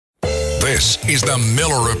This is the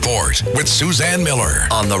Miller Report with Suzanne Miller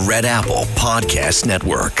on the Red Apple Podcast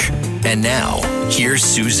Network. And now, here's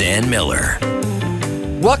Suzanne Miller.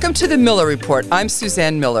 Welcome to the Miller Report. I'm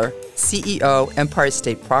Suzanne Miller, CEO, Empire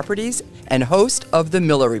State Properties, and host of the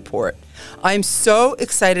Miller Report. I'm so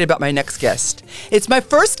excited about my next guest. It's my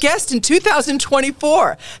first guest in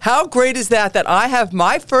 2024. How great is that I have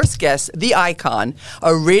my first guest, the icon,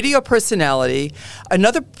 a radio personality,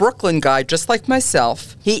 another Brooklyn guy just like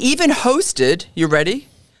myself. He even hosted, you ready?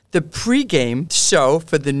 The pregame show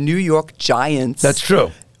for the New York Giants. That's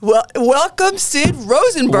true. Well, welcome, Sid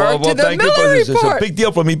Rosenberg, to the Miller Report. It's a big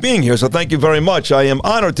deal for me being here, so thank you very much. I am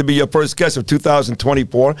honored to be your first guest of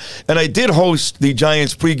 2024, and I did host the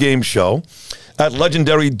Giants pregame show at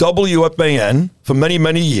legendary WFAN for many,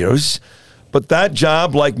 many years, but that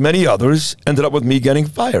job, like many others, ended up with me getting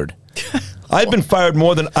fired. I've been fired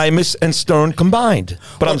more than Imus and Stern combined,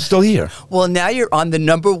 but I'm still here. Well, now you're on the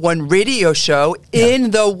 #1 radio show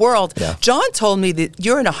in the world. Yeah. John told me that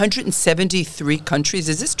you're in 173 countries.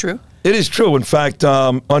 Is this true? It is true. In fact,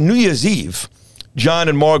 on New Year's Eve, John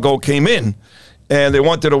and Margot came in, and they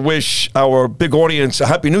wanted to wish our big audience a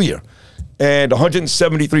Happy New Year. And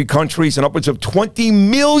 173 countries and upwards of 20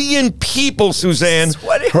 million people, Suzanne,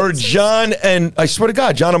 heard John and, I swear to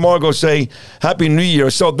God, John and Margot say Happy New Year.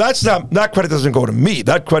 So that credit doesn't go to me.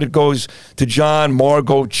 That credit goes to John,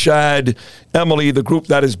 Margot, Chad, Emily, the group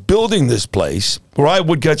that is building this place. Where I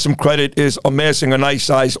would get some credit is amassing a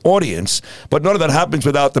nice-sized audience, but none of that happens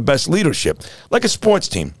without the best leadership. Like a sports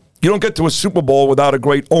team. You don't get to a Super Bowl without a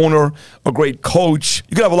great owner, a great coach.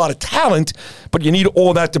 You can have a lot of talent, but you need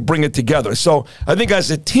all that to bring it together. So I think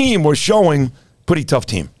as a team, we're showing pretty tough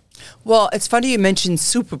team. Well, it's funny you mentioned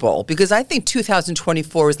Super Bowl because I think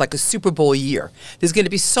 2024 is like a Super Bowl year. There's going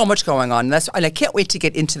to be so much going on, and I can't wait to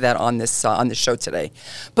get into that on this show today.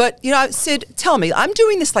 But, Sid, tell me, I'm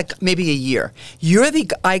doing this like maybe a year. You're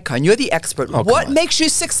the icon. You're the expert. What makes you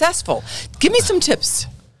successful? Give me some tips.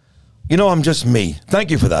 I'm just me.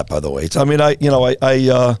 Thank you for that, by the way.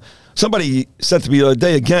 Somebody said to me the other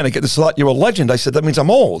day, again, I get this a lot, you're a legend. I said, that means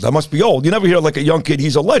I'm old. I must be old. You never hear like a young kid,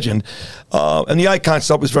 he's a legend. And the icon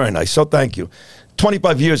stuff was very nice, so thank you.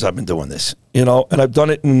 25 years I've been doing this, and I've done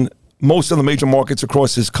it in most of the major markets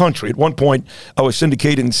across this country. At one point, I was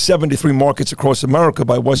syndicated in 73 markets across America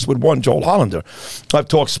by Westwood One, Joel Hollander. I've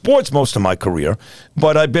talked sports most of my career,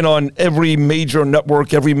 but I've been on every major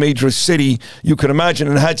network, every major city you can imagine,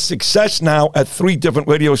 and had success now at 3 different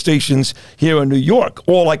radio stations here in New York,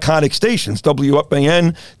 all iconic stations,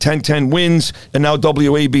 WFAN, 1010 Wins, and now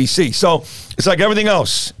WABC. So it's like everything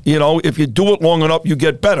else. If you do it long enough, you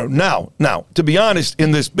get better. Now, to be honest,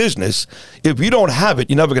 in this business, if you don't have it,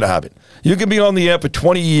 you're never going to have it. You can be on the air for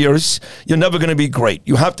 20 years. You're never going to be great.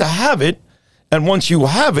 You have to have it. And once you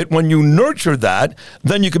have it, when you nurture that,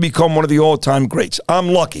 then you can become one of the all-time greats. I'm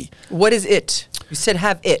lucky. What is it? You said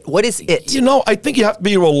have it. What is it? I think you have to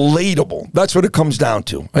be relatable. That's what it comes down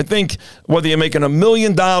to. I think whether you're making $1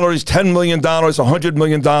 million, $10 million, $100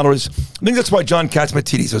 million, I think that's why John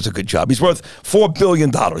Catsimatidis does a good job. He's worth $4 billion,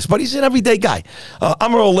 but he's an everyday guy.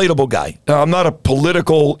 I'm a relatable guy. I'm not a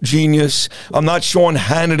political genius. I'm not Sean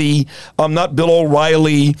Hannity. I'm not Bill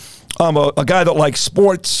O'Reilly. I'm a guy that likes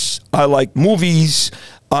sports. I like movies.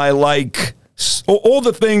 I like all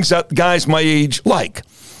the things that guys my age like.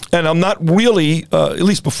 And I'm not really, at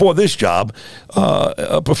least before this job,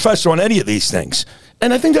 a professor on any of these things.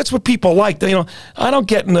 And I think that's what people like. I don't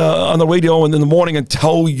get on the radio in the morning and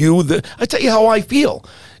tell you that. I tell you how I feel.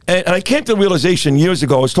 And I came to the realization years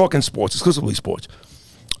ago, I was talking sports, exclusively sports.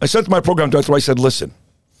 I said to my program director, I said, listen.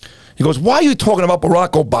 He goes, why are you talking about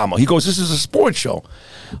Barack Obama? He goes, this is a sports show.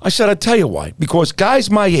 I said, I'll tell you why. Because guys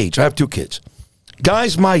my age, I have 2 kids,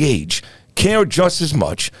 guys my age care just as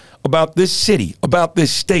much about this city, about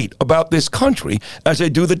this state, about this country as they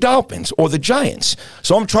do the Dolphins or the Giants.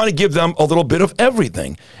 So I'm trying to give them a little bit of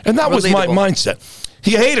everything. And that was my mindset.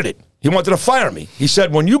 He hated it. He wanted to fire me. He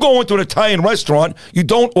said, when you go into an Italian restaurant, you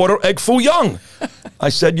don't order egg foo young. I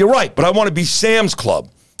said, you're right, but I want to be Sam's Club.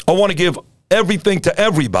 I want to give everything to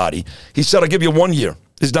everybody. He said, I'll give you 1 year.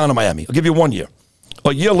 This is down in Miami. I'll give you 1 year.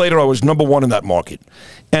 A year later, I was #1 in that market.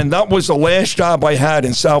 And that was the last job I had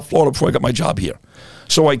in South Florida before I got my job here.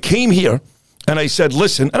 So I came here and I said,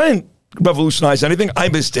 listen, and I didn't revolutionize anything.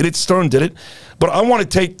 Imus did it. Stern did it. But I want to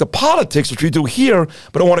take the politics, which we do here,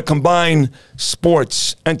 but I want to combine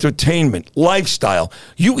sports, entertainment, lifestyle.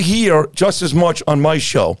 You hear just as much on my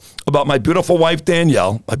show about my beautiful wife,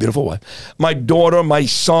 Danielle, my beautiful wife, my daughter, my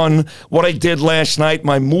son, what I did last night,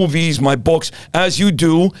 my movies, my books, as you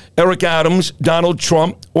do Eric Adams, Donald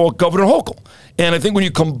Trump, or Governor Hochul. And I think when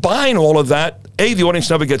you combine all of that, A, the audience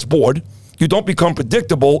never gets bored. You don't become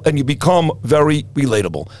predictable, and you become very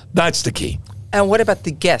relatable. That's the key. And what about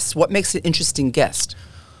the guest? What makes an interesting guest?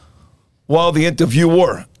 Well, the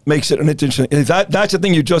interviewer makes it an interesting. That's the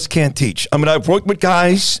thing you just can't teach. I mean, I've worked with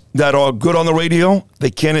guys that are good on the radio. They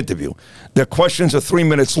can't interview. Their questions are 3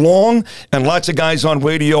 minutes long, and lots of guys on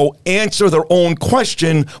radio answer their own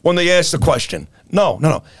question when they ask the question.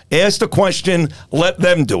 No. Ask the question, let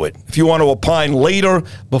them do it. If you want to opine later,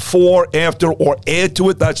 before, after, or add to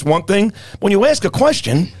it, that's one thing. When you ask a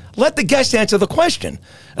question, let the guest answer the question.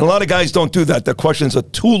 And a lot of guys don't do that. Their questions are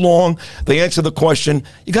too long. They answer the question.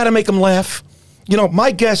 You got to make them laugh. You know,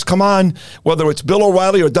 my guests come on, whether it's Bill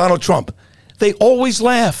O'Reilly or Donald Trump, they always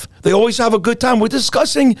laugh. They always have a good time. We're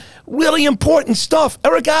discussing really important stuff.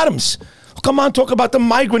 Eric Adams, come on, talk about the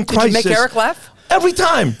migrant crisis. Did you make Eric laugh? Every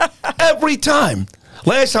time. Every time.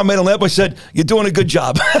 Last time I made him laugh, I said, you're doing a good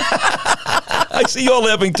job. I see you're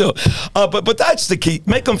laughing too. But that's the key.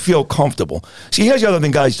 Make them feel comfortable. See, here's the other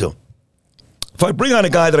thing guys do. If I bring on a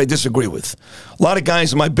guy that I disagree with, a lot of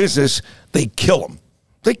guys in my business, they kill him.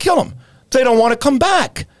 They kill him. They don't want to come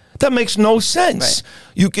back. That makes no sense.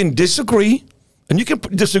 Right. You can disagree, and you can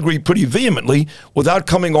disagree pretty vehemently without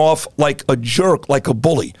coming off like a jerk, like a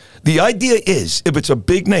bully. The idea is, if it's a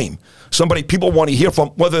big name, somebody people want to hear from,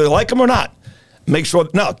 whether they like him or not, make sure,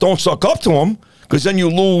 now, don't suck up to him, because then you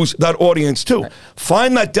lose that audience too. Right.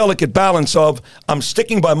 Find that delicate balance of, I'm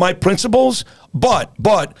sticking by my principles, but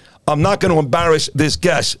I'm not going to embarrass this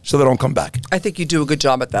guest so they don't come back. I think you do a good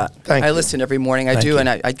job at that. Thank you. I listen every morning. I do, and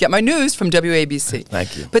I get my news from WABC.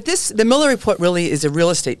 Thank you. But the Miller Report really is a real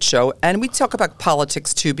estate show, and we talk about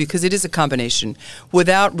politics too, because it is a combination.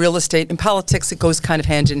 Without real estate and politics, it goes kind of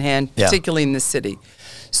hand in hand, particularly in this city.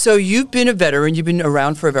 So you've been a veteran. You've been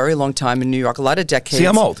around for a very long time in New York, a lot of decades. See,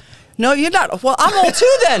 I'm old. No, you're not. Well, I'm old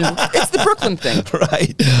too then. It's the Brooklyn thing.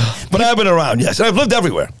 Right. But I've been around, yes. And I've lived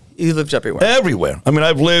everywhere. You lived everywhere. Everywhere. I mean,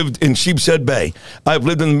 I've lived in Sheepshead Bay. I've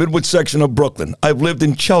lived in the Midwood section of Brooklyn. I've lived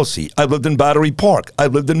in Chelsea. I've lived in Battery Park.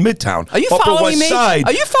 I've lived in Midtown. Are you Upper following West me? Side.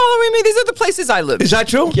 Are you following me? These are the places I live. Is that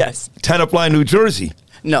true? Yes. Tenafly, New Jersey.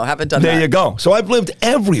 No, haven't done that. There you go. So I've lived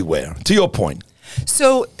everywhere, to your point.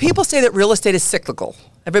 So people say that real estate is cyclical.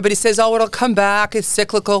 Everybody says, oh, it'll come back. It's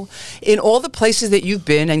cyclical. In all the places that you've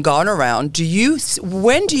been and gone around,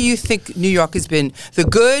 when do you think New York has been the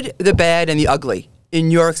good, the bad, and the ugly? In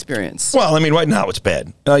your experience? Well, I mean, right now it's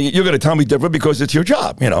bad. You're going to tell me different because it's your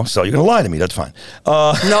job, so you're going to lie to me. That's fine.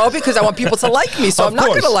 No, because I want people to like me, so I'm not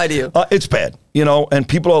going to lie to you. It's bad, and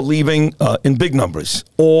people are leaving in big numbers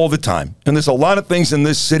all the time. And there's a lot of things in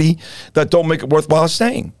this city that don't make it worthwhile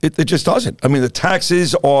staying. It just doesn't. I mean, the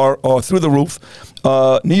taxes are through the roof.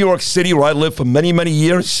 New York City, where I lived for many, many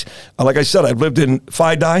years, like I said, I've lived in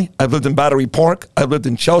Fidei, I've lived in Battery Park, I've lived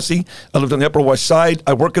in Chelsea, I lived on the Upper West Side.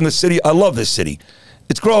 I work in the city. I love this city.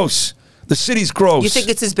 It's gross. The city's gross. You think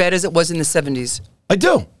it's as bad as it was in the 70s? I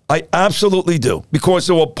do. I absolutely do. Because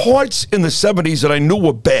there were parts in the 70s that I knew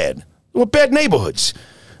were bad. They were bad neighborhoods.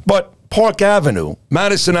 But Park Avenue,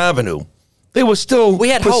 Madison Avenue, they were still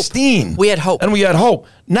pristine. Hope. We had hope. And we had hope.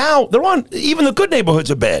 Now, even the good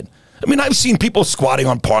neighborhoods are bad. I mean, I've seen people squatting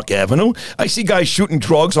on Park Avenue. I see guys shooting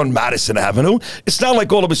drugs on Madison Avenue. It's not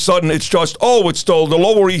like all of a sudden it's just, it's the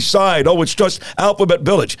Lower East Side. Oh, it's just Alphabet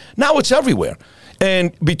Village. Now it's everywhere.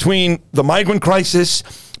 And between the migrant crisis,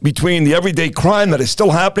 between the everyday crime that is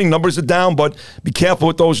still happening, numbers are down, but be careful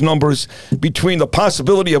with those numbers, between the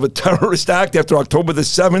possibility of a terrorist act after October the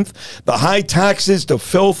 7th, the high taxes, the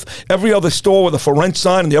filth, every other store with a for rent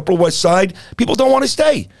sign on the Upper West Side, people don't want to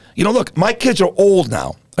stay. Look, my kids are old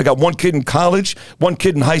now. I got one kid in college, one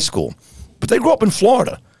kid in high school, but they grew up in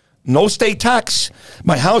Florida. No state tax.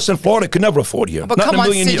 My house in Florida could never afford here. But not come in a on,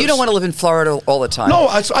 million Sid, years. you don't want to live in Florida all the time. No,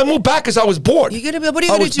 I moved back because I was bored. What are you going to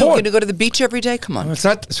do? You're going to go to the beach every day? Come on. It's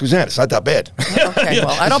not, Suzanne, it's not that bad. Okay, well,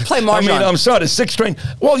 I don't play Mahjong. I mean, I'm sorry, the 6th train.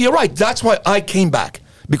 Well, you're right. That's why I came back,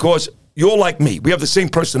 because you're like me. We have the same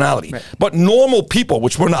personality. Right. But normal people,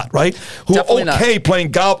 which we're not, right? Who Definitely are okay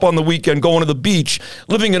playing golf on the weekend, going to the beach,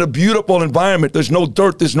 living in a beautiful environment. There's no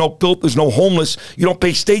dirt, there's no filth, there's no homeless. You don't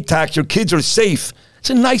pay state tax. Your kids are safe. It's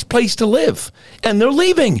a nice place to live. And they're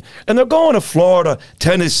leaving. And they're going to Florida,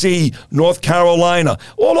 Tennessee, North Carolina,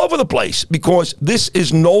 all over the place, because this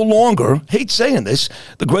is no longer, hate saying this,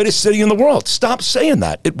 the greatest city in the world. Stop saying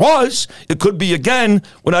that. It was. It could be again.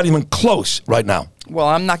 We're not even close right now. Well,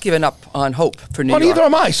 I'm not giving up on hope for New York. Well, neither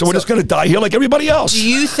am I. So we're just going to die here like everybody else. Do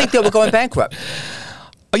you think that we're going bankrupt?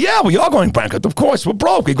 Yeah, we are going bankrupt. Of course, we're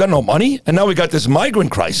broke. We've got no money. And now we got this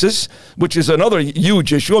migrant crisis, which is another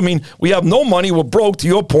huge issue. I mean, we have no money. We're broke, to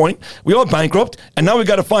your point. We are bankrupt. And now we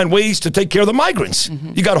got to find ways to take care of the migrants.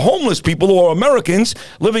 You got homeless people who are Americans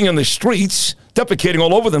living in the streets, defecating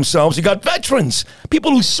all over themselves. You got veterans,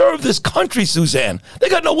 people who serve this country, Suzanne. They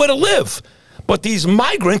got nowhere to live. But these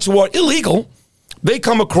migrants who are illegal, they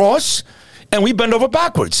come across, and we bend over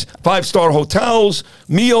backwards. 5-star hotels,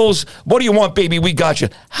 meals. What do you want, baby? We got you.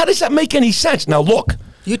 How does that make any sense? Now, look.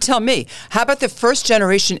 You tell me. How about the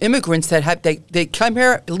first-generation immigrants that have they come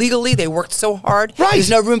here illegally? They worked so hard. Right. There's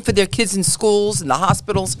no room for their kids in schools and the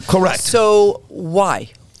hospitals. Correct. So why?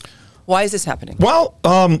 Why is this happening? Well,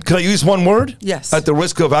 can I use one word? Yes. At the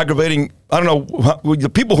risk of aggravating, I don't know, the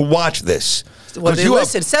people who watch this. Well, they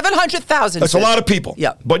listen. 700,000. That's a lot of people.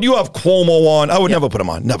 Yeah. But you have Cuomo on. I would never put him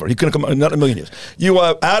on. Never. He couldn't come on. Not in a million years. You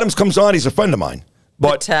Adams comes on. He's a friend of mine.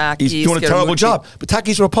 But he's doing a terrible job. But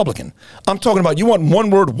Taki's a Republican. I'm talking about, you want one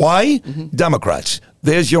word, why? Democrats.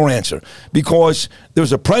 There's your answer. Because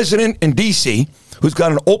there's a president in D.C. who's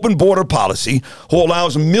got an open border policy who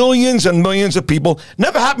allows millions and millions of people.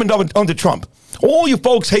 Never happened under Trump. All you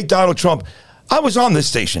folks hate Donald Trump. I was on this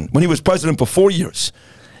station when he was president for 4 years.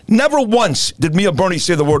 Never once did me or Bernie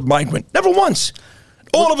say the word migrant. Never once.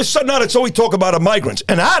 All of a sudden now that's all we talk about are migrants.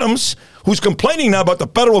 And Adams, who's complaining now about the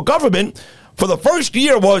federal government, for the first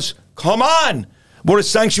year was, come on, we're a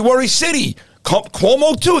sanctuary city. Come,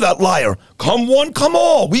 Cuomo too, that liar. Come one, come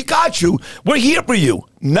all. We got you. We're here for you.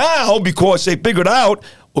 Now, because they figured out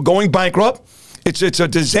we're going bankrupt, it's a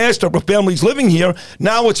disaster for families living here,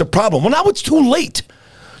 now it's a problem. Well, now it's too late.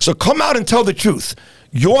 So come out and tell the truth.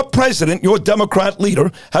 Your president, your Democrat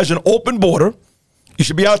leader, has an open border. You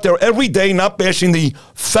should be out there every day not bashing the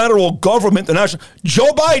federal government, the national.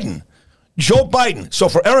 Joe Biden. So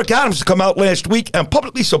for Eric Adams to come out last week and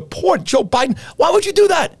publicly support Joe Biden, why would you do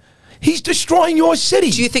that? He's destroying your city.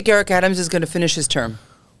 Do you think Eric Adams is going to finish his term?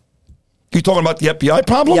 You talking about the FBI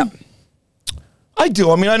problem? Yeah. I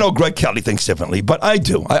do. I mean, I know Greg Kelly thinks differently, but I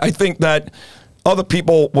do. I think that other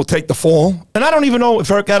people will take the fall. And I don't even know if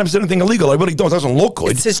Eric Adams did anything illegal. I really don't. It doesn't look good.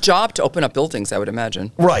 It's his job to open up buildings, I would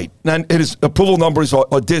imagine. Right. And his approval numbers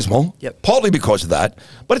are dismal. Yep. Partly because of that.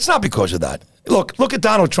 But it's not because of that. Look at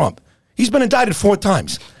Donald Trump. He's been indicted 4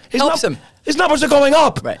 times. Helps him. His numbers are going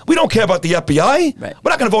up. Right. We don't care about the FBI. Right. We're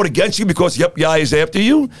not going to vote against you because the FBI is after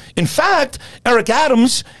you. In fact, Eric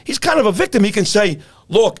Adams, he's kind of a victim. He can say,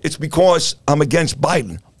 look, it's because I'm against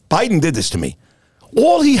Biden. Biden did this to me.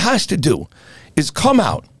 All he has to do is come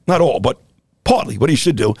out, not all, but partly what he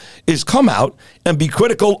should do, is come out and be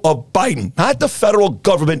critical of Biden, not the federal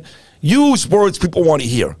government. Use words people want to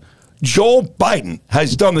hear. Joe Biden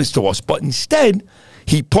has done this to us, but instead,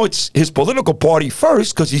 he puts his political party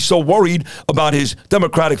first because he's so worried about his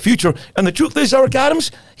Democratic future. And the truth is, Eric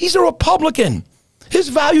Adams, he's a Republican. His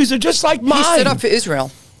values are just like mine. He stood up for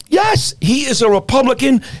Israel. Yes, he is a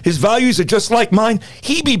Republican. His values are just like mine.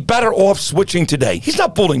 He'd be better off switching today. He's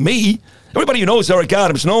not bullying me. Everybody who knows Eric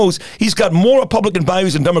Adams knows he's got more Republican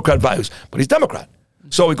values than Democrat values. But he's Democrat.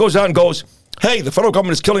 So he goes out and goes, hey, the federal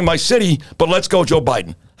government is killing my city, but let's go Joe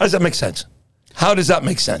Biden. How does that make sense? How does that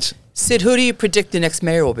make sense? Sid, who do you predict the next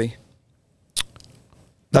mayor will be?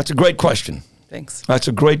 That's a great question. Thanks. That's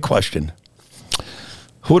a great question.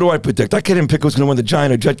 Who do I predict? I can't even pick who's going to win the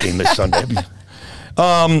Giant or Jet game this Sunday.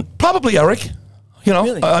 Probably Eric. You know,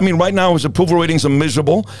 really? I mean, right now his approval ratings are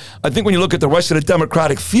miserable. I think when you look at the rest of the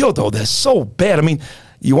Democratic field, though, they're so bad. I mean,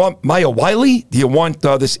 you want Maya Wiley? Do you want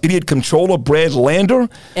this idiot controller, Brad Lander?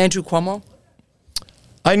 Andrew Cuomo?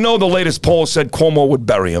 I know the latest poll said Cuomo would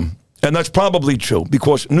bury him. And that's probably true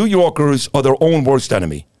because New Yorkers are their own worst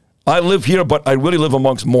enemy. I live here, but I really live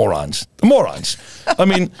amongst morons. Morons. I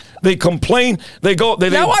mean, they complain. They go.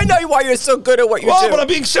 Now I know why you're so good at what you do. But I'm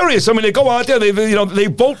being serious. I mean, they go out there. They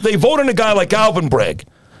vote on a guy like Alvin Bragg.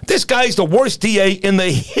 This guy's the worst DA in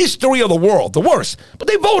the history of the world, the worst. But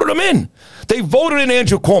they voted him in. They voted in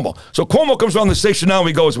Andrew Cuomo. So Cuomo comes on the station now and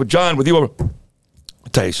he goes with John, with you. I'll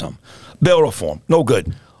tell you something. Bail reform, no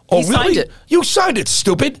good. Oh, he signed it. You signed it,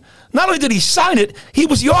 stupid. Not only did he sign it, he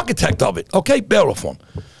was the architect of it. Okay, bail reform.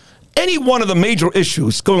 Any one of the major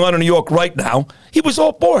issues going on in New York right now, he was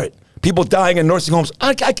all for it. People dying in nursing homes.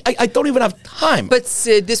 I don't even have time. But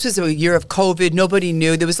Sid, this was a year of COVID. Nobody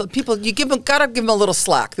knew. There was people. Gotta give them a little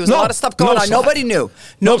slack. There was a lot of stuff going on. Slack. Nobody knew.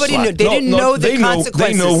 Nobody knew. They didn't know the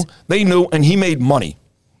consequences. They knew, and he made money.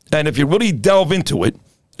 And if you really delve into it,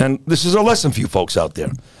 and this is a lesson for you folks out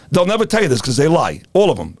there, they'll never tell you this because they lie. All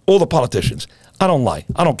of them, all the politicians. I don't lie.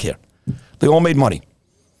 I don't care. They all made money.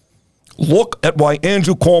 Look at why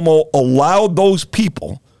Andrew Cuomo allowed those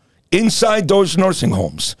people inside those nursing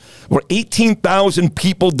homes where 18,000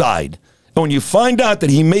 people died. And when you find out that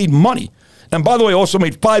he made money, and by the way, also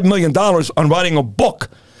made $5 million on writing a book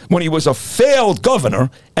when he was a failed governor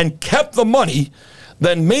and kept the money,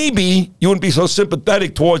 then maybe you wouldn't be so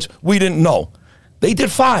sympathetic towards we didn't know. They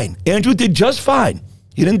did fine. Andrew did just fine.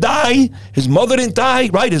 He didn't die. His mother didn't die,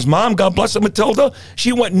 right? His mom, God bless her, Matilda,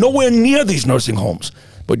 she went nowhere near these nursing homes.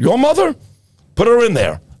 But your mother, put her in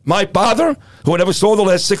there. My father, who I never saw the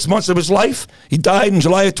last 6 months of his life, he died in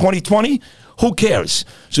July of 2020. Who cares?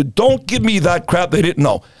 So don't give me that crap they didn't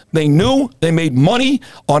know. They knew they made money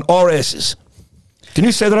on our asses. Can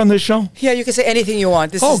you say that on this show? Yeah, you can say anything you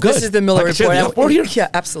want. This is the Miller I can say Report. the F word here? Yeah,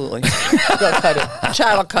 absolutely. Go cut it.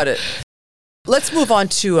 Chad will cut it. Let's move on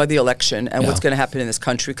to the election and what's going to happen in this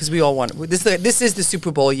country, because we all want this is the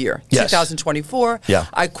Super Bowl year, yes. 2024. Yeah.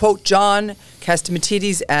 I quote John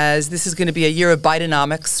Catsimatidis as this is going to be a year of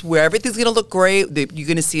Bidenomics, where everything's going to look great. You're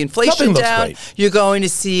going to see inflation down. Great. You're going to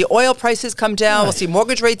see oil prices come down. Right. We'll see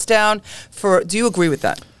mortgage rates down. Do you agree with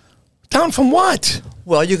that? Down from what?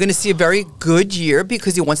 Well, you're going to see a very good year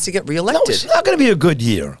because he wants to get reelected. No, it's not going to be a good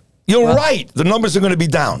year. You're right. The numbers are going to be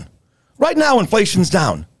down. Right now, inflation's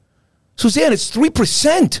down. Suzanne, it's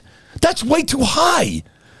 3%. That's way too high.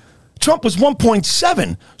 Trump was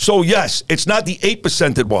 1.7. So, yes, it's not the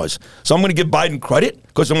 8% it was. So I'm going to give Biden credit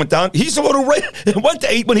because it went down. He's the one who went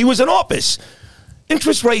to 8 when he was in office.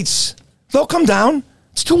 Interest rates, they'll come down.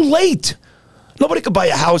 It's too late. Nobody can buy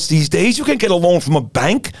a house these days. You can't get a loan from a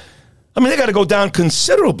bank. I mean, they got to go down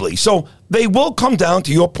considerably. So they will come down,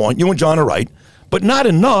 to your point. You and John are right. But not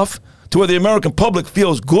enough to where the American public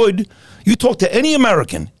feels good. You talk to any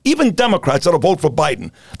American, even Democrats that'll vote for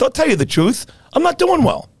Biden, they'll tell you the truth. I'm not doing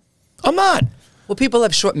well. I'm not. Well, people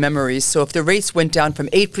have short memories, so if the rates went down from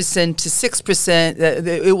 8% to 6%,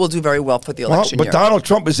 it will do very well for the election But year. Donald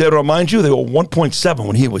Trump is there to remind you, they were 1.7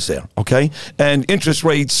 when he was there, okay? And interest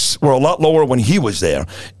rates were a lot lower when he was there.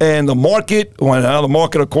 And the market, the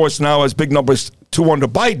market, of course, now has big numbers too under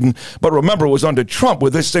Biden, but remember, it was under Trump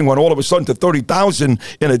where this thing went all of a sudden to 30,000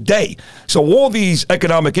 in a day. So all these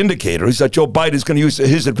economic indicators that Joe Biden is going to use to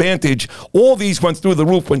his advantage, all these went through the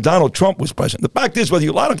roof when Donald Trump was president. The fact is, whether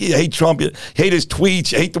you hate Trump, you hate his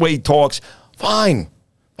tweets, you hate the way he talks, fine,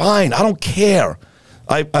 I don't care.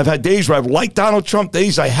 I've had days where I've liked Donald Trump,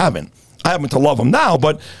 days I haven't. I happen to love him now,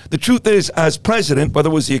 but the truth is, as president, whether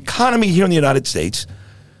it was the economy here in the United States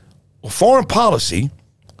or foreign policy,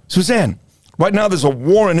 Suzanne, right now, there's a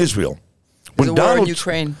war in Israel. There's a war in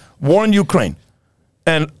Ukraine. War in Ukraine.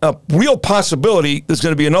 And a real possibility there's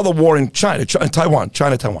going to be another war in Taiwan.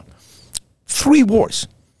 3 wars.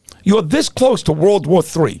 You're this close to World War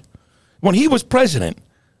III. When he was president,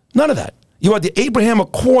 none of that. You had the Abraham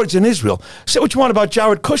Accords in Israel. Say what you want about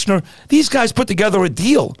Jared Kushner. These guys put together a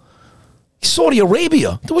deal. Saudi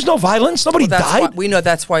Arabia. There was no violence. Nobody died. We know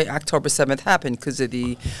that's why October 7th happened, because of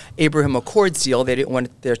the Abraham Accords deal. They didn't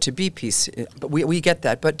want there to be peace. But we get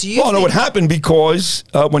that. But do you no, it happened because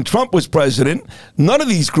when Trump was president, none of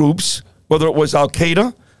these groups, whether it was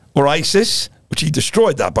Al-Qaeda or ISIS, which he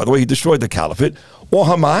destroyed that, by the way, he destroyed the caliphate, or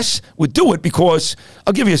Hamas, would do it because,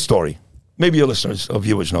 I'll give you a story. Maybe your listeners or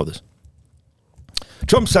viewers know this.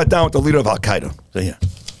 Trump sat down with the leader of Al-Qaeda. Say here.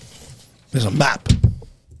 There's a map.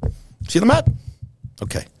 See the map?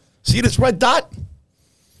 Okay. See this red dot?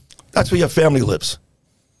 That's where your family lives.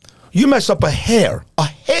 You mess up a hair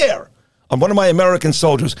on one of my American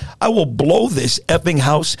soldiers, I will blow this effing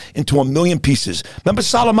house into 1,000,000 pieces. Remember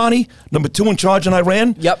Soleimani, number 2 in charge in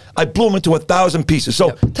Iran? Yep. I blew him into 1,000 pieces.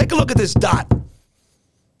 So take a look at this dot.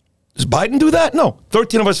 Does Biden do that? No.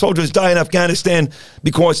 13 of our soldiers die in Afghanistan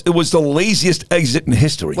because it was the laziest exit in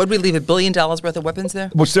history. What did we leave, $1 billion worth of weapons there?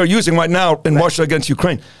 Which they're using right now in Russia against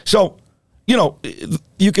Ukraine. So,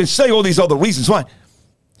 you can say all these other reasons why.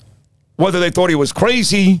 Whether they thought he was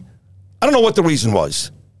crazy, I don't know what the reason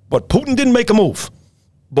was. But Putin didn't make a move.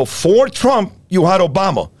 Before Trump, you had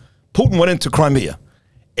Obama. Putin went into Crimea.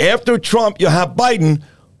 After Trump, you have Biden.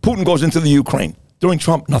 Putin goes into the Ukraine. During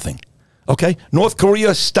Trump, nothing. Okay? North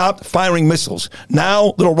Korea stopped firing missiles.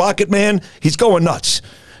 Now, little rocket man, he's going nuts.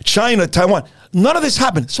 China, Taiwan, none of this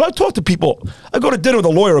happened. So I talk to people. I go to dinner with a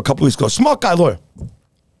lawyer a couple weeks ago, smart guy lawyer.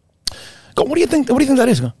 Go, what do you think that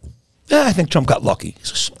is? Go, I think Trump got lucky.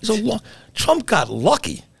 Trump got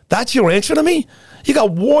lucky. That's your answer to me? You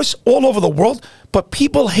got wars all over the world, but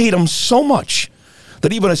people hate him so much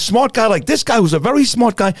that even a smart guy like this guy, who's a very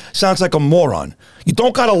smart guy, sounds like a moron. You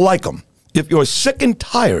don't got to like him. If you're sick and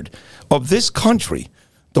tired of this country,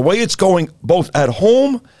 the way it's going both at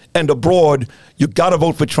home and abroad, you got to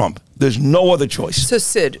vote for Trump. There's no other choice. So,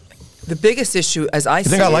 Sid, The biggest issue, as I see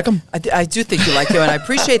think I like him? I do think you like him, and I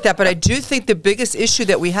appreciate that, but I do think the biggest issue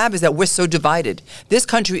that we have is that we're so divided. This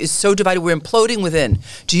country is so divided. We're imploding within.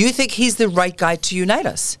 Do you think he's the right guy to unite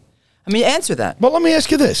us? I mean, answer that. Well, let me ask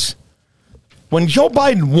you this. When Joe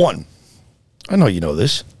Biden won, I know you know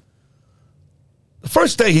this, the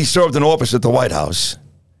first day he served in office at the White House,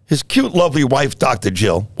 his cute, lovely wife, Dr.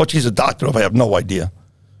 Jill, what she's a doctor of, I have no idea.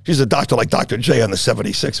 She's a doctor like Dr. J on the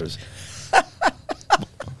 76ers.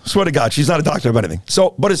 Swear to God, she's not a doctor of anything.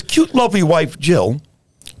 So, but his cute, lovely wife, Jill,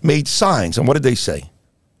 made signs. And what did they say?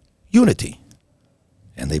 Unity.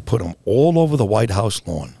 And they put them all over the White House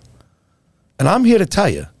lawn. And I'm here to tell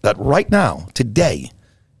you that right now, today,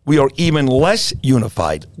 we are even less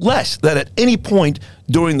unified, less than at any point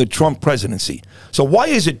during the Trump presidency. So why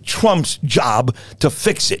is it Trump's job to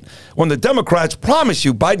fix it? When the Democrats promised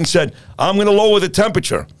you, Biden said, I'm going to lower the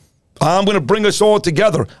temperature. I'm going to bring us all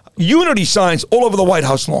together. Unity signs all over the White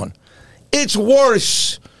House lawn. It's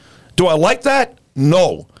worse. Do I like that?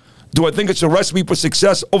 No. Do I think it's a recipe for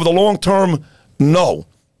success over the long term? No.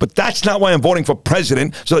 But that's not why I'm voting for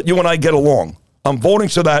president, so that you and I get along. I'm voting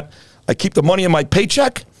so that I keep the money in my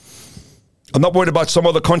paycheck. I'm not worried about some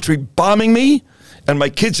other country bombing me, and my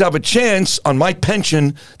kids have a chance on my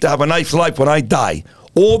pension to have a nice life when I die.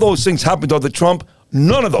 All those things happened under Trump.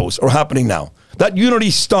 None of those are happening now. That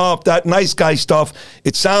unity stuff, that nice guy stuff,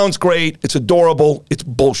 it sounds great. It's adorable. It's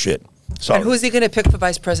bullshit. Sorry. And who's he going to pick for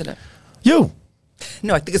vice president? You.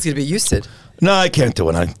 No, I think it's going to be you, Sid. No, I can't do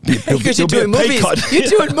it. Because you're doing movies. You're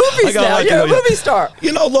doing movies now. You're a movie star.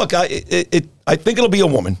 You know, look, I think it'll be a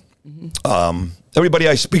woman. Mm-hmm. Everybody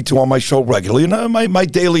I speak to on my show regularly, my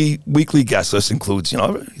daily, weekly guest list includes,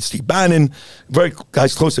 Steve Bannon, very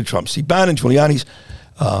guys close to Trump, Steve Bannon, Giuliani's.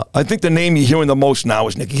 I think the name you're hearing the most now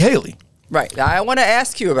is Nikki Haley. Right. I want to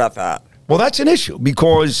ask you about that. Well, that's an issue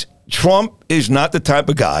because Trump is not the type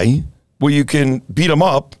of guy where you can beat him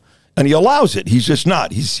up, and he allows it. He's just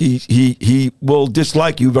not. He will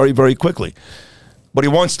dislike you very, very quickly, but he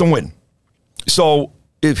wants to win. So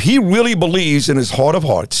if he really believes in his heart of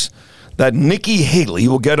hearts that Nikki Haley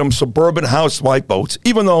will get him suburban housewife votes,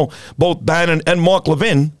 even though both Bannon and Mark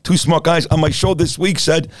Levin, two smart guys on my show this week,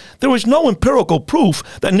 said there was no empirical proof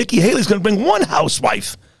that Nikki Haley's going to bring one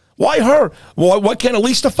housewife. Why her? Why can't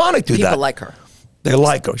Elise Stefanik do that? People like her. They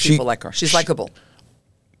like her. People like her. She's likable.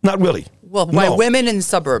 Not really. Well, by women in the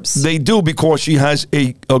suburbs. They do because she has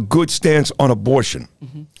a good stance on abortion.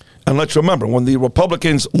 Mm-hmm. And let's remember, when the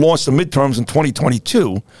Republicans lost the midterms in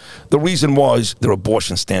 2022, the reason was their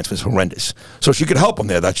abortion stance was horrendous. So she could help them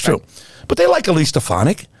there, that's true. Right. But they like Elise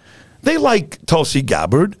Stefanik. They like Tulsi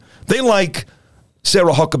Gabbard. They like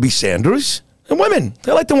Sarah Huckabee Sanders. And women.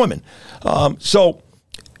 They like the women. So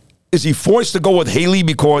is he forced to go with Haley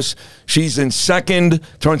because she's in second?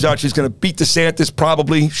 Turns out she's going to beat DeSantis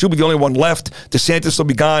probably. She'll be the only one left. DeSantis will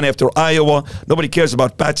be gone after Iowa. Nobody cares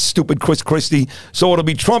about fat, stupid Chris Christie. So it'll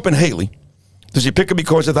be Trump and Haley. Does he pick her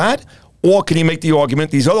because of that? Or can he make the argument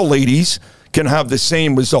these other ladies can have the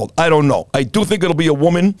same result? I don't know. I do think it'll be a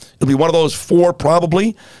woman. It'll be one of those four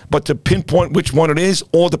probably. But to pinpoint which one it is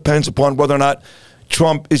all depends upon whether or not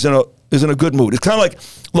Trump is in a good mood. It's kind of like,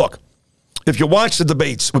 look, if you watch the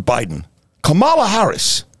debates with Biden, Kamala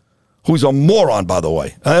Harris, who's a moron, by the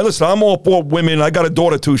way. Listen, I'm all for women. I got a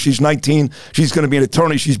daughter, too. She's 19. She's going to be an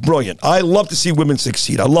attorney. She's brilliant. I love to see women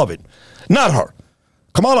succeed. I love it. Not her.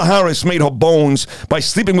 Kamala Harris made her bones by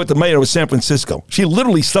sleeping with the mayor of San Francisco. She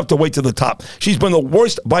literally slept her way to the top. She's been the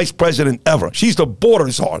worst vice president ever. She's the border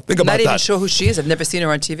czar. Think about that. Not even sure who she is. I've never seen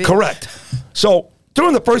her on TV. Correct. So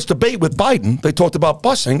during the first debate with Biden, they talked about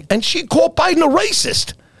busing, and she called Biden a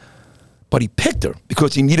racist. But he picked her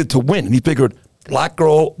because he needed to win. And he figured, black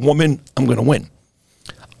girl, woman, I'm going to win.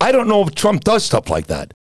 I don't know if Trump does stuff like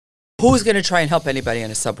that. Who's going to try and help anybody on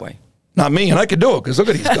a subway? Not me, and I could do it because look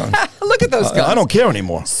at these guns. Look at those guns. I don't care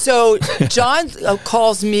anymore. So John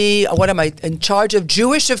calls me, what am I, in charge of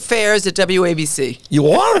Jewish affairs at WABC. You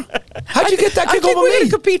are? How'd you get that gig over me? We're going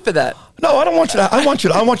to compete for that. No, I don't want you to. I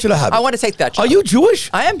want you to have it. I want to take that job. Are you Jewish?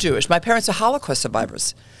 I am Jewish. My parents are Holocaust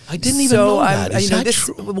survivors. I didn't even know that. Is that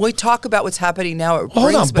true? When we talk about what's happening now,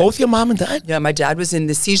 hold on, both your mom and dad? Yeah, my dad was in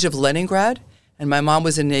the siege of Leningrad, and my mom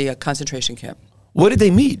was in a concentration camp. Where did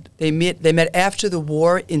they meet? They met after the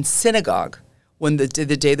war in synagogue when the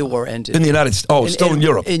day the war ended. In the United States? Oh, still in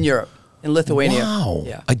Europe? In Europe, in Lithuania. Wow.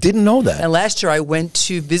 Yeah. I didn't know that. And last year I went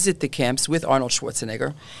to visit the camps with Arnold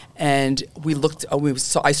Schwarzenegger, and we looked.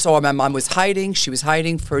 I saw my mom was hiding. She was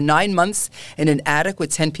hiding for 9 months in an attic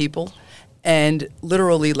with 10 people. and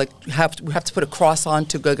literally like we have to put a cross on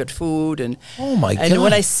to go get food. And oh my God. And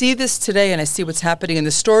when I see this today and I see what's happening and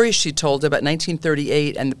the stories she told about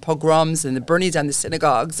 1938 and the pogroms and the burning down the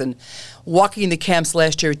synagogues and walking in the camps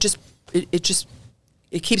last year,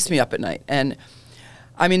 it keeps me up at night. And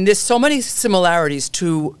I mean, there's so many similarities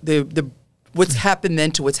to the what's happened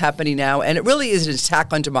then to what's happening now, and it really is an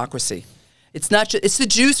attack on democracy. It's not just, it's the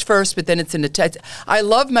Jews first, but then it's an attack. I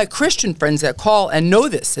love my Christian friends that call and know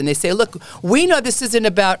this, and they say, look, we know this isn't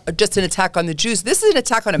about just an attack on the Jews. This is an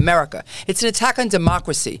attack on America. It's an attack on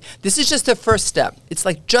democracy. This is just the first step. It's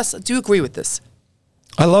like, do you agree with this?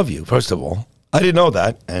 I love you, first of all. I didn't know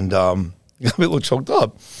that, and you got me a little choked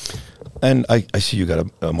up. And I see you got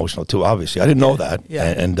emotional too, obviously. I didn't know that. Yeah.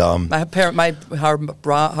 And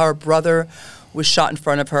her brother was shot in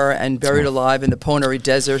front of her and buried alive in the Ponary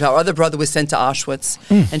Desert. Our other brother was sent to Auschwitz,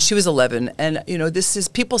 and she was 11. And, you know,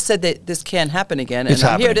 people said that this can't happen again. And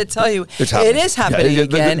I'm here to tell you, it is happening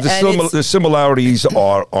again. The similarities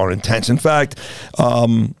are intense. In fact,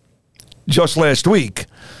 just last week,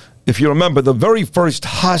 if you remember, the very first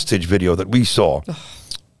hostage video that we saw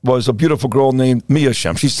was a beautiful girl named Mia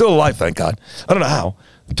Shem. She's still alive, thank God. I don't know how.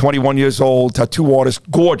 21 years old, tattoo artist,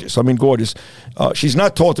 gorgeous. I mean, gorgeous. She's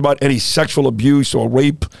not talked about any sexual abuse or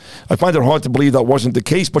rape. I find it hard to believe that wasn't the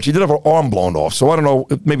case, but she did have her arm blown off. So I don't know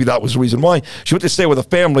if maybe that was the reason why. She went to stay with a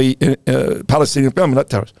family, Palestinian family, not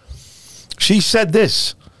terrorists. She said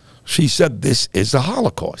this. She said this is the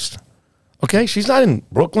Holocaust. Okay? She's not in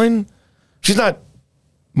Brooklyn. She's not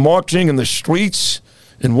marching in the streets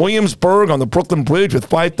in Williamsburg on the Brooklyn Bridge with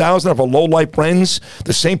 5,000 of her low-life friends,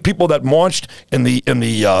 the same people that marched in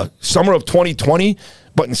the summer of 2020,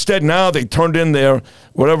 but instead now they turned in their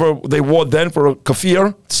whatever they wore then for a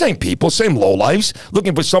kafir. Same people, same low-lives,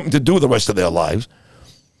 looking for something to do the rest of their lives.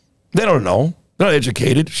 They don't know. They're not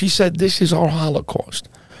educated. She said, this is our Holocaust.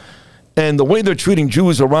 And the way they're treating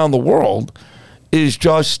Jews around the world is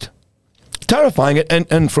just terrifying.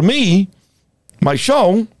 And for me, my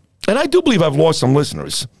show, and I do believe I've lost some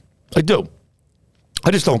listeners. I do.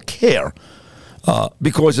 I just don't care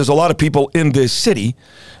because there's a lot of people in this city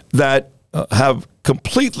that have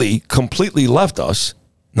completely left us,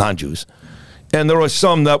 non-Jews. And there are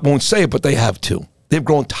some that won't say it, but they have too. They've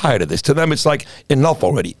grown tired of this. To them, it's like, enough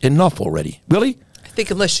already. Enough already. Really? I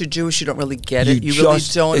think unless you're Jewish, you don't really get it. You really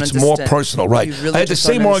don't it's understand. More personal, right. Really I had the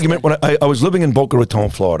same argument when I was living in Boca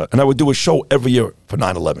Raton, Florida, and I would do a show every year for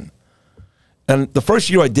 9/11. And the first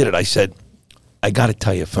year I did it, I said, I got to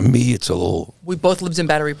tell you, for me, it's a little... We both lived in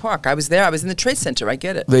Battery Park. I was there. I was in the Trade Center. I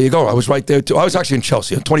get it. There you go. I was right there, too. I was actually in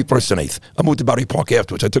Chelsea on 21st and 8th. I moved to Battery Park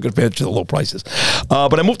afterwards. I took advantage of the low prices.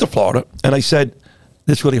 But I moved to Florida, and I said,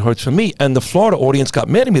 this really hurts for me. And the Florida audience got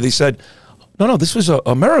mad at me. They said, no, this was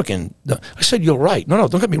American. I said, you're right. No,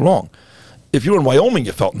 don't get me wrong. If you were in Wyoming,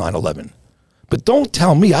 you felt 9/11. But don't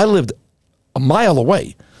tell me I lived a mile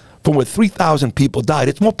away from where 3,000 people died.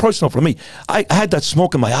 It's more personal for me. I had that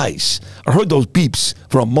smoke in my eyes. I heard those beeps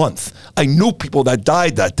for a month. I knew people that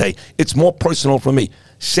died that day. It's more personal for me.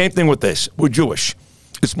 Same thing with this. We're Jewish.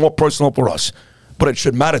 It's more personal for us. But it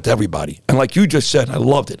should matter to everybody. And like you just said, I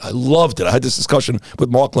loved it. I had this discussion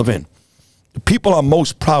with Mark Levin. The people I'm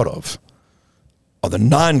most proud of are the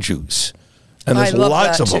non-Jews. And there's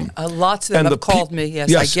lots of them. Lots of them have called me.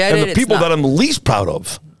 Yes, I get it. And the people that I'm least proud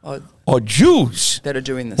of are Jews that are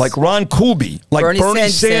doing this, like Ron Kuby, like Bernie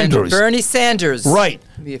Sanders. Bernie Sanders, right?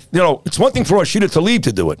 You know, it's one thing for Rashida Tlaib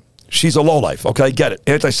to do it. She's a lowlife. Okay, I get it.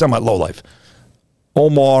 Anti-Semite lowlife.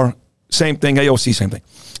 Omar, same thing. AOC, same thing.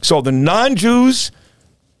 So the non-Jews,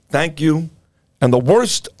 thank you, and the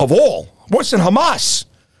worst of all, worse than Hamas,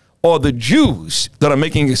 are the Jews that are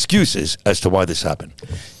making excuses as to why this happened.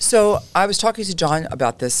 So I was talking to John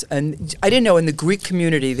about this, and I didn't know in the Greek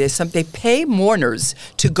community they pay mourners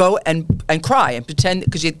to go and cry and pretend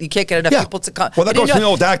because you can't get enough people to come. Well, that goes from the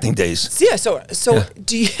old acting days. Yeah. So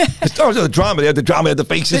do you? It's the drama. They had the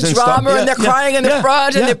faces and stuff. The drama, and they're crying in the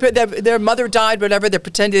front, and their mother died, whatever. They're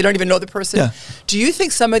pretending they don't even know the person. Yeah. Do you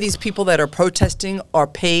think some of these people that are protesting are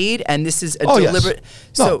paid, and this is a deliberate? Yes.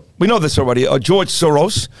 So we know this already. George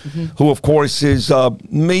Soros, who of course is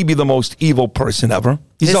maybe the most evil person ever.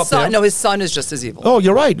 He's up there. No, his son is just as evil. Oh,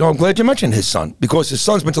 you're right. No, I'm glad you mentioned his son because his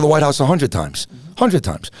son's been to the White House 100 times. 100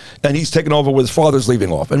 times. And he's taken over with his father's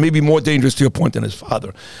leaving off. And maybe more dangerous to your point than his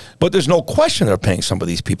father. But there's no question they're paying some of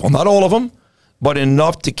these people. Not all of them, but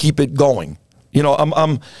enough to keep it going. You know,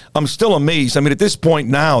 I'm still amazed. I mean, at this point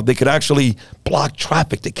now, they could actually block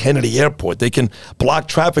traffic to Kennedy Airport. They can block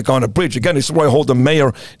traffic on a bridge. Again, this is where I hold the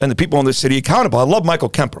mayor and the people in the city accountable. I love Michael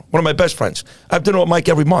Kemper, one of my best friends. I have dinner with Mike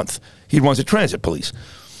every month. He runs the transit police.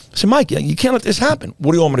 I said, Mike, you can't let this happen.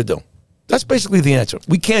 What do you want me to do? That's basically the answer.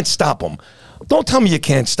 We can't stop them. Don't tell me you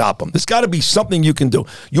can't stop them. There's got to be something you can do.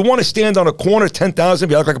 You want to stand on a corner, 10,000,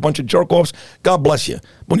 you act like a bunch of jerk-offs, God bless you.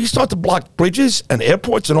 When you start to block bridges and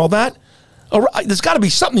airports and all that, there's got to be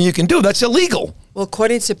something you can do. That's illegal. Well,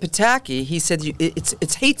 according to Pataki, he said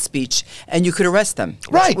it's hate speech, and you could arrest them.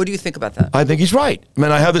 Right. What do you think about that? I think he's right. I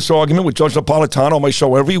mean, I have this argument with Judge Napolitano on my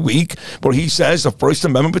show every week where he says the First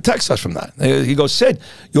Amendment protects us from that. He goes, Sid,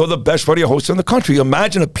 you're the best radio host in the country.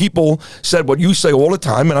 Imagine if people said what you say all the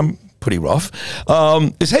time, and I'm pretty rough,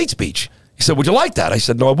 is hate speech. He said, would you like that? I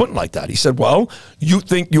said, no, I wouldn't like that. He said, well, you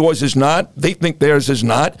think yours is not. They think theirs is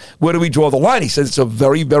not. Where do we draw the line? He said, it's a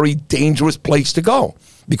very, very dangerous place to go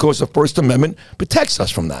because the First Amendment protects us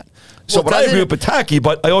from that. So, but I agree with Pataki,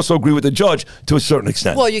 but I also agree with the judge to a certain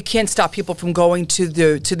extent. Well, you can't stop people from going to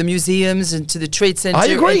the museums and to the Trade Center. I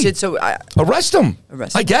agree. Arrest them.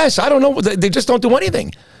 I guess. I don't know. They just don't do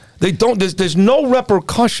anything. They don't. There's no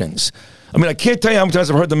repercussions. I mean, I can't tell you how many times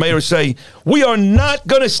I've heard the mayor say, we are not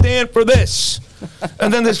going to stand for this.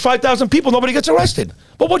 And then there's 5,000 people, nobody gets arrested.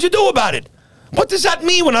 But what'd you do about it? What does that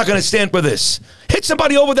mean we're not going to stand for this? Hit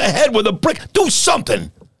somebody over the head with a brick. Do something.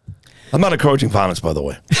 I'm not encouraging violence, by the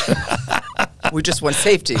way. We just want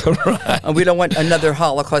safety. Right. And we don't want another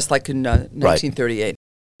Holocaust like in 1938. Right.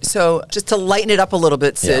 So just to lighten it up a little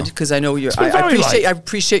bit, Sid, because I know you're. I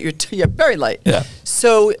appreciate your very light. Yeah.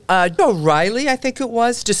 So Bill O'Reilly, I think it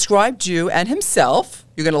was, described you and himself.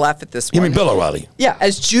 You're going to laugh at this one. You mean Bill O'Reilly? Yeah,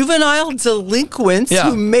 as juvenile delinquents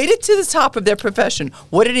who made it to the top of their profession.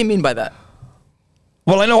 What did he mean by that?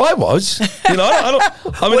 Well, I know I was. I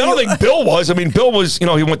don't think Bill was. I mean, Bill was.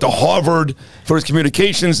 He went to Harvard for his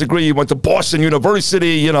communications degree. He went to Boston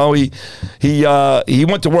University. He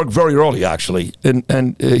went to work very early, actually,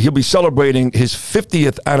 and he'll be celebrating his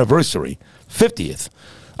 50th anniversary. 50th.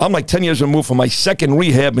 I'm like 10 years removed from my second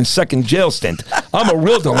rehab and second jail stint. I'm a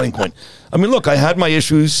real delinquent. I mean, look, I had my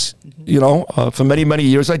issues, for many, many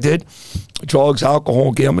years I did. Drugs,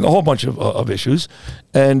 alcohol, gambling, a whole bunch of issues.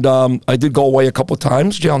 And I did go away a couple of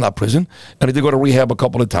times, jail, not prison. And I did go to rehab a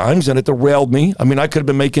couple of times, and it derailed me. I mean, I could have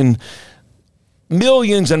been making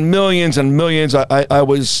millions and millions and millions. I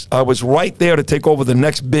was right there to take over the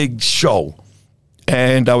next big show.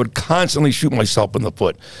 And I would constantly shoot myself in the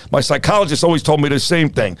foot. My psychologist always told me the same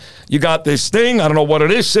thing. You got this thing, I don't know what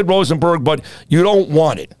it is, Sid Rosenberg, but you don't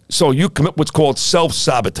want it. So you commit what's called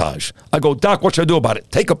self-sabotage. I go, Doc, what should I do about it?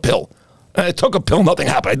 Take a pill. And I took a pill, nothing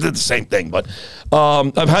happened. I did the same thing. But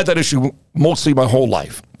I've had that issue mostly my whole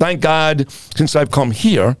life. Thank God, since I've come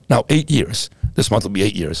here, now 8 years, this month will be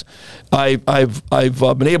 8 years, I've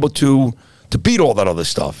been able to beat all that other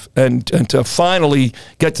stuff and to finally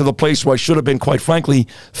get to the place where I should have been, quite frankly,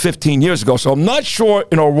 15 years ago. So I'm not sure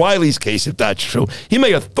in O'Reilly's case if that's true. He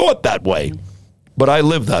may have thought that way, but I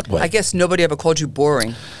live that way. I guess nobody ever called you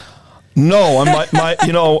boring. No,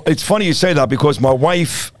 it's funny you say that because my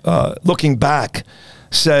wife, looking back,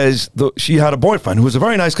 says she had a boyfriend who was a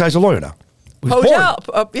very nice guy. He's a lawyer now.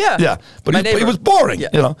 Yeah, but he was boring,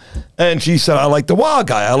 And she said, I like the wild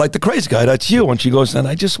guy. I like the crazy guy. That's you. And she goes, and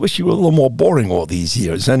I just wish you were a little more boring all these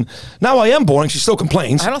years. And now I am boring. She still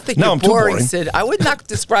complains. I don't think now you're boring, Sid. I would not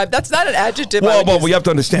describe. That's not an adjective. Well, we have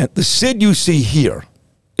to understand. The Sid you see here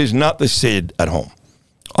is not the Sid at home.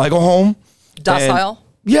 I go home. Docile?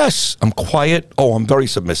 Yes, I'm quiet. Oh, I'm very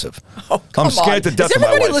submissive. Oh, come I'm scared to death of my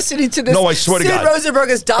wife. Is everybody listening to this? No, I swear to God. Sid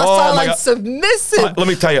Rosenberg is docile and submissive. Let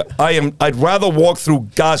me tell you, I'd rather walk through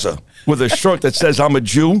Gaza with a shirt that says I'm a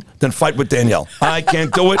Jew than fight with Danielle. I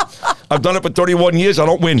can't do it. I've done it for 31 years. I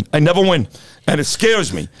don't win. I never win. And it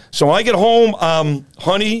scares me. So I get home,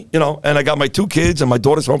 honey, and I got my 2 kids and my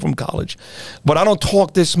daughter's home from college. But I don't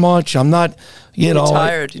talk this much. I'm not, You're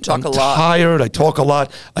tired. You talk a lot. I'm tired. I talk a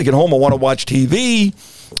lot. I get home. I want to watch TV,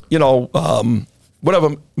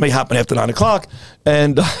 whatever may happen after 9 o'clock.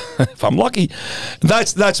 And if I'm lucky,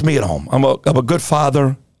 that's me at home. I'm a good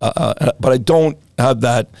father, but I don't have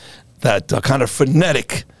that kind of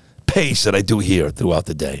frenetic pace that I do here throughout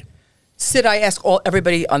the day. Sid, I ask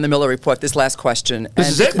everybody on the Miller Report this last question. This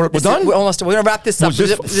is it? We're done? We're almost. We're going to wrap this up. Was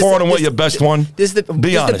this far and away your best one? This is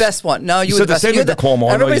the best one. No, you were the best.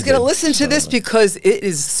 Everybody's going to listen to this because it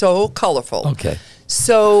is so colorful. Okay.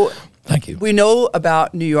 So thank you. We know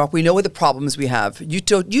about New York. We know what the problems we have. You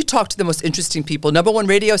talk to the most interesting people. #1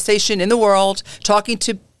 radio station in the world, talking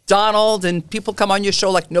to Donald, and people come on your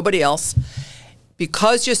show like nobody else.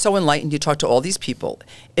 Because you're so enlightened, you talk to all these people.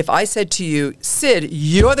 If I said to you, Sid,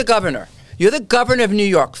 you're the governor. You're the governor of New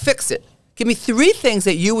York. Fix it. Give me 3 things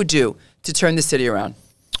that you would do to turn the city around.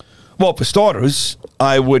 Well, for starters,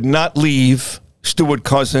 I would not leave Stuart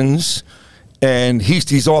Cousins and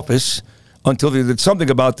Heastie's office until they did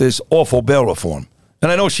something about this awful bail reform.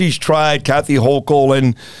 And I know she's tried, Kathy Hochul,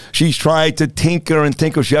 and she's tried to tinker and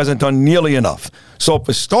tinker. She hasn't done nearly enough. So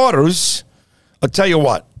for starters, I'll tell you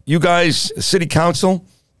what, you guys, city council,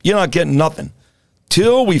 you're not getting nothing.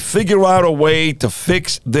 Till we figure out a way to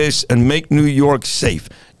fix this and make New York safe.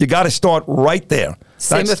 You got to start right there.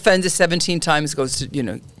 Same offender 17 times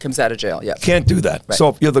comes out of jail. Yeah. Can't do that. Right. So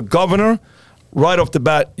if you're the governor, right off the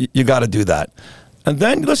bat, you got to do that. And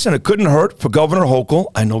then, listen, it couldn't hurt for Governor Hochul.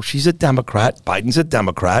 I know she's a Democrat. Biden's a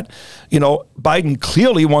Democrat. Biden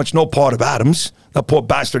clearly wants no part of Adams. That poor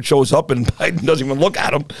bastard shows up and Biden doesn't even look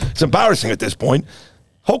at him. It's embarrassing at this point.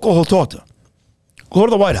 Hochul will talk to her. Go to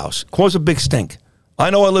the White House. Cause a big stink. I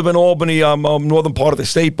know I live in Albany, northern part of the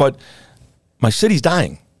state, but my city's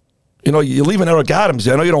dying. You're leaving Eric Adams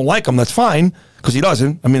there. I know you don't like him. That's fine, because he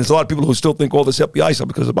doesn't. I mean, there's a lot of people who still think all this FBI stuff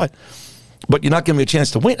because of Biden. But you're not giving me a chance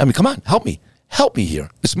to win. I mean, come on, help me. Help me here.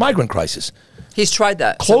 This migrant crisis. He's tried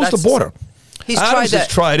that. Close the border. Adams has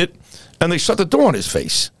tried it, and they shut the door on his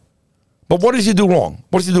face. But what does he do wrong?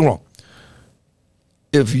 What does he do wrong?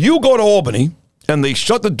 If you go to Albany and they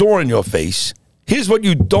shut the door in your face, here's what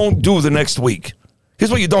you don't do the next week. Here's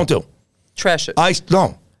what you don't do. Trash it.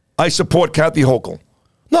 I support Kathy Hochul.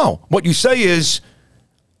 No, what you say is,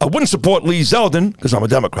 I wouldn't support Lee Zeldin, because I'm a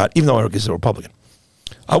Democrat, even though Eric is a Republican.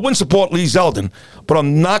 I wouldn't support Lee Zeldin, but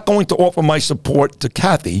I'm not going to offer my support to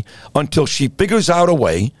Kathy until she figures out a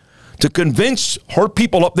way to convince her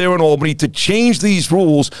people up there in Albany to change these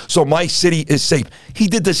rules so my city is safe. He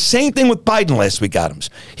did the same thing with Biden last week, Adams.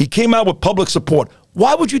 He came out with public support.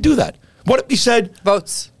 Why would you do that? What if he said?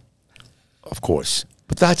 Votes. Of course.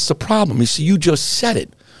 But that's the problem. You see, you just said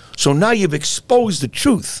it. So now you've exposed the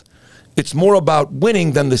truth. It's more about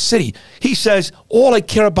winning than the city. He says, all I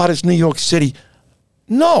care about is New York City.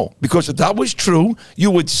 No, because if that was true,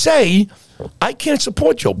 you would say, I can't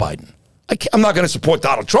support Joe Biden. I'm not going to support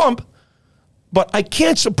Donald Trump, but I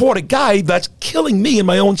can't support a guy that's killing me in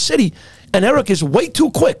my own city. And Eric is way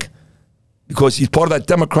too quick, because he's part of that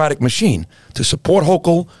Democratic machine, to support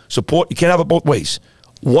Hochul, you can't have it both ways.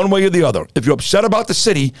 One way or the other. If you're upset about the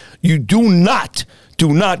city, you do not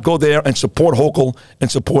go there and support Hochul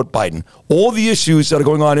and support Biden. All the issues that are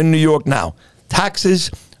going on in New York now,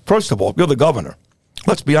 taxes, first of all, if you're the governor,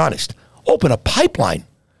 let's be honest, open a pipeline.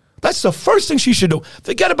 That's the first thing she should do.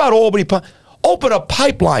 Forget about Albany. Open a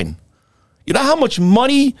pipeline. You know how much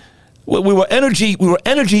money? We were energy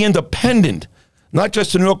independent, not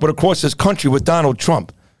just in New York, but across this country with Donald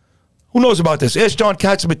Trump. Who knows about this? Ask John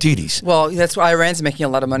Katsimatidis. Well, that's why Iran's making a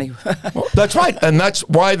lot of money. Well, that's right. And that's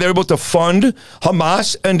why they're able to fund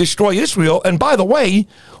Hamas and destroy Israel. And by the way,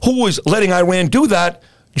 who was letting Iran do that?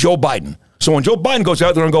 Joe Biden. So when Joe Biden goes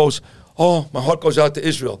out there and goes, oh, my heart goes out to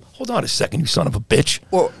Israel. Hold on a second, you son of a bitch.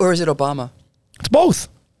 Or is it Obama? It's both.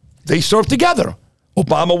 They served together.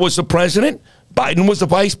 Obama was the president. Biden was the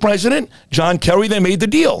vice president. John Kerry, they made the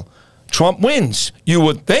deal. Trump wins. You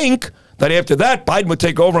would think that after that, Biden would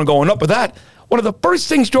take over and go, enough of that. One of the first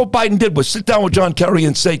things Joe Biden did was sit down with John Kerry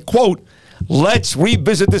and say, quote, let's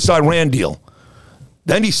revisit this Iran deal.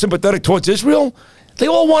 Then he's sympathetic towards Israel. They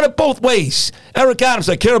all want it both ways. Eric Adams,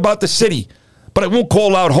 I care about the city, but I won't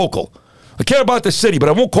call out Hochul. I care about the city, but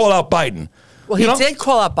I won't call out Biden. Well, he did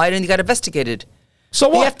call out Biden. He got investigated. So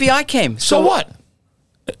what? The FBI came. So what?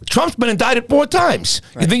 Trump's been indicted 4 times.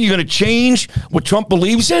 Right. You think you're going to change what Trump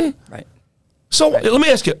believes in? Right. So let me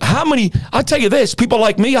ask you, how many, I'll tell you this, people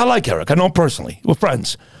like me, I like Eric. I know him personally. We're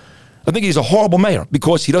friends. I think he's a horrible mayor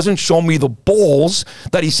because he doesn't show me the balls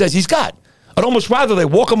that he says he's got. I'd almost rather they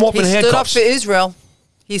walk him off in handcuffs. He stood up for Israel.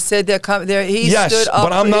 He said he stood up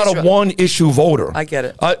but I'm not Israel. A one-issue voter. I get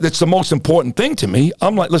it. That's the most important thing to me.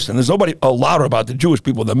 I'm like, listen, there's nobody louder about the Jewish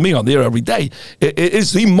people than me on the air every day. It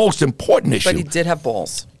is the most important issue. But he did have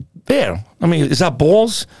balls. There. I mean, is that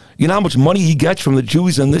balls? You know how much money he gets from the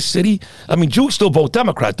Jews in this city? I mean, Jews still vote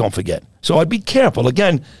Democrat, don't forget. So I'd be careful.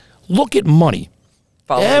 Again, look at money.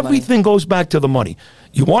 Everything goes back to the money.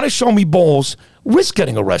 You want to show me balls, risk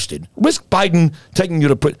getting arrested. Risk Biden taking you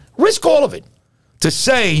to prison. Risk all of it. To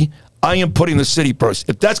say, I am putting the city first.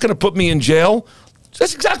 If that's going to put me in jail,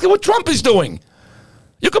 that's exactly what Trump is doing.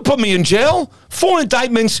 You could put me in jail, 4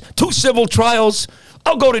 indictments, 2 civil trials.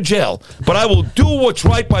 I'll go to jail, but I will do what's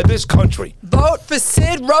right by this country. Vote for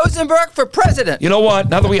Sid Rosenberg for president. You know what?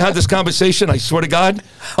 Now that we had this conversation, I swear to God,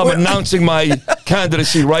 I'm announcing my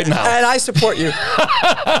candidacy right now. And I support you.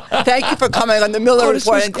 Thank you for coming on the Miller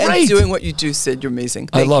Report and doing what you do, Sid. You're amazing.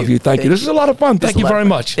 I love you. Thank you. This is a lot of fun. Thank you very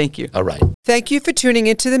much. Thank you. All right. Thank you for tuning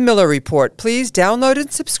into the Miller Report. Please download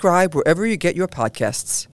and subscribe wherever you get your podcasts.